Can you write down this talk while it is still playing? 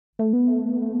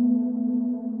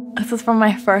This is from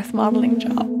my first modeling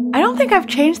job. I don't think I've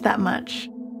changed that much.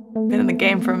 Been in the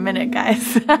game for a minute,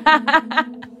 guys.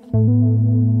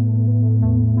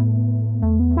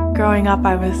 Growing up,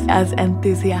 I was as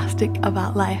enthusiastic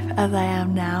about life as I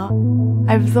am now.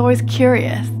 I was always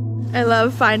curious. I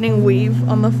love finding weave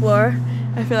on the floor.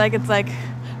 I feel like it's like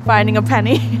finding a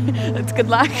penny. It's good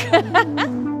luck.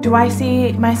 Do I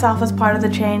see myself as part of the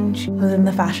change within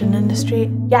the fashion industry?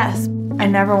 Yes. I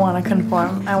never want to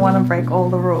conform. I want to break all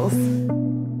the rules.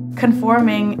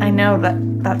 Conforming, I know that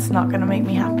that's not going to make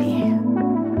me happy.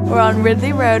 We're on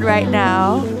Ridley Road right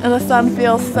now, and the sun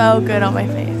feels so good on my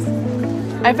face.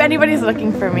 If anybody's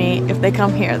looking for me, if they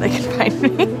come here, they can find me.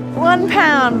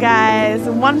 £1, guys,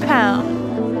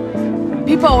 £1.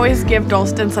 People always give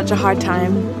Dalston such a hard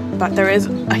time, but there is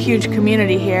a huge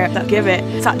community here that give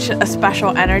it such a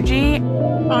special energy.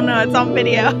 Oh no, it's on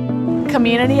video.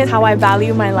 Community is how I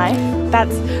value my life.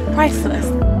 That's priceless.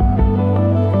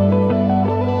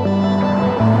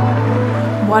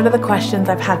 What are the questions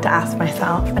I've had to ask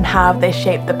myself, and how have they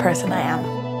shaped the person I am?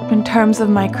 In terms of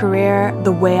my career,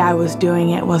 the way I was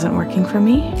doing it wasn't working for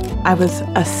me. I was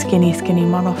a skinny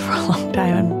model for a long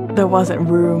time, and there wasn't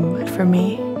room for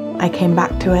me. I came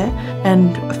back to it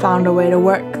and found a way to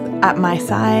work at my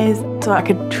size so I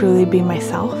could truly be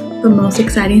myself. The most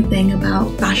exciting thing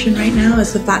about fashion right now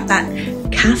is the fact that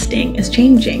casting is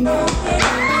changing.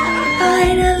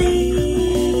 Finally!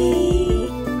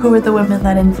 Who were the women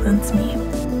that influenced me?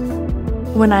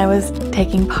 When I was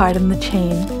taking part in the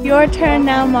chain. Your turn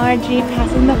now, Margie.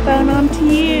 Passing the phone on to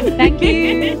you. Thank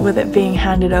you. With it being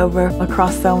handed over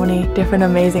across so many different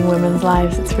amazing women's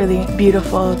lives, it's really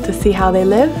beautiful to see how they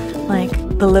live. Like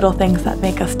the little things that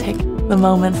make us tick, the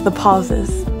moments, the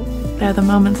pauses. They're the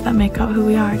moments that make up who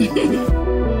we are.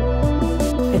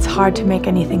 It's hard to make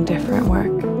anything different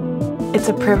work. It's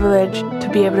a privilege to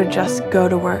be able to just go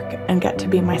to work and get to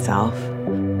be myself,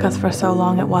 because for so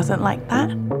long it wasn't like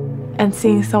that. And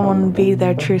seeing someone be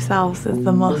their true selves is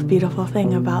the most beautiful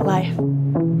thing about life.